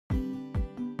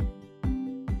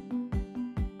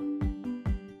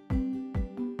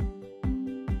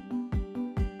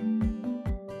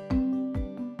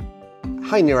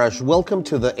Hi Neeraj, welcome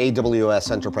to the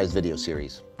AWS Enterprise video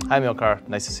series. Hi Milkar,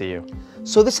 nice to see you.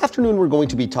 So this afternoon we're going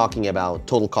to be talking about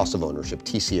total cost of ownership,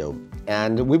 TCO,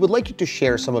 and we would like you to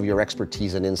share some of your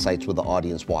expertise and insights with the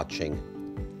audience watching.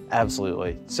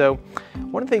 Absolutely. So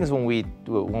one of the things when we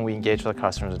engage with our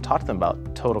customers and talk to them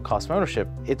about total cost of ownership,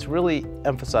 it's really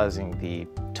emphasizing the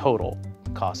total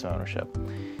cost of ownership.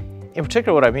 In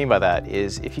particular, what I mean by that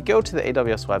is if you go to the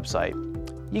AWS website,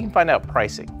 you can find out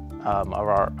pricing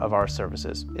of our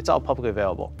services. It's all publicly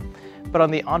available. But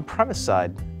on the on-premise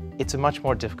side, it's a much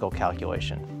more difficult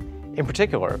calculation. In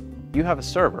particular, you have a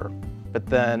server, but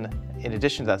then in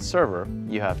addition to that server,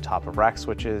 you have top of rack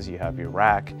switches, you have your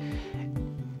rack,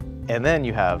 and then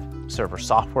you have server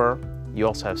software. You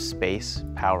also have space,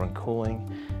 power and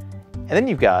cooling. And then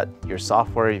you've got your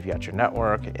software, you've got your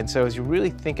network. And so as you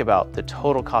really think about the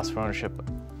total cost of ownership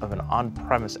of an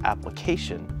on-premise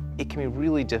application, it can be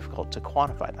really difficult to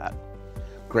quantify that.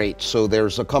 Great, so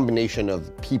there's a combination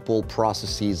of people,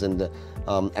 processes, and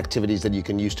activities that you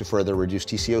can use to further reduce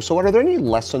TCO. So are there any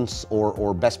lessons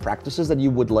or best practices that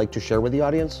you would like to share with the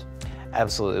audience?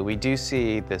 Absolutely. We do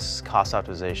see this cost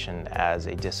optimization as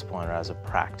a discipline or as a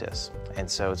practice. And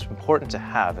so it's important to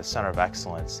have a center of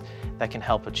excellence that can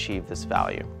help achieve this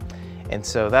value. And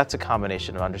so that's a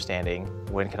combination of understanding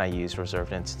when can I use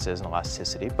reserved instances and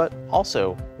elasticity, but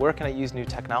also where can I use new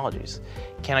technologies?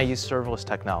 Can I use serverless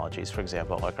technologies, for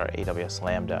example, like our AWS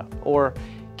Lambda? Or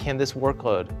can this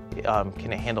workload,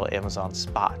 can it handle Amazon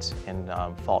Spot and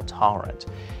fault tolerant?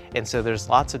 And so there's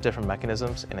lots of different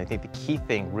mechanisms, and I think the key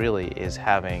thing really is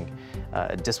having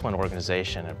a disciplined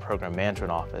organization and program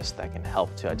management office that can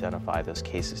help to identify those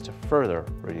cases to further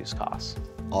reduce costs.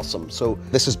 Awesome. So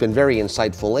this has been very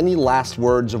insightful. Any last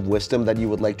words of wisdom that you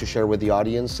would like to share with the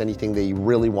audience? Anything that you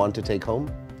really want to take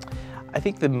home? I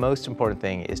think the most important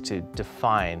thing is to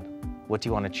define what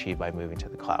you want to achieve by moving to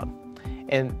the cloud.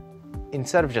 And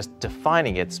instead of just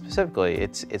defining it specifically,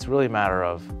 it's really a matter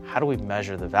of how do we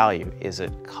measure the value? Is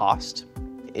it cost?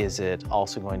 Is it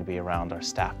also going to be around our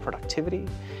staff productivity?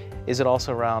 Is it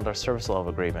also around our service level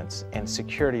agreements and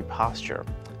security posture?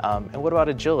 And what about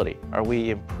agility? Are we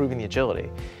improving the agility?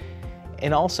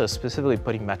 And also specifically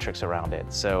putting metrics around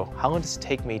it. So how long does it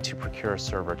take me to procure a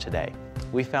server today?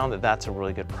 We found that that's a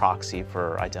really good proxy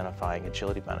for identifying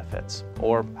agility benefits.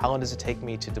 Or how long does it take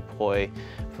me to deploy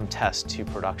from test to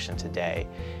production today?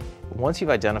 Once you've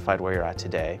identified where you're at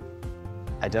today,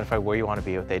 identify where you want to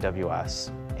be with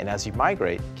AWS, and as you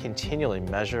migrate, continually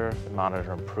measure,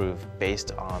 monitor, and improve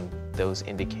based on those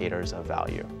indicators of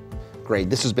value. Great,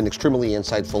 this has been extremely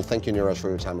insightful. Thank you, Neeraj, for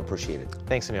your time. Appreciate it.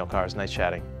 Thanks, Emil Cars. Nice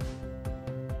chatting.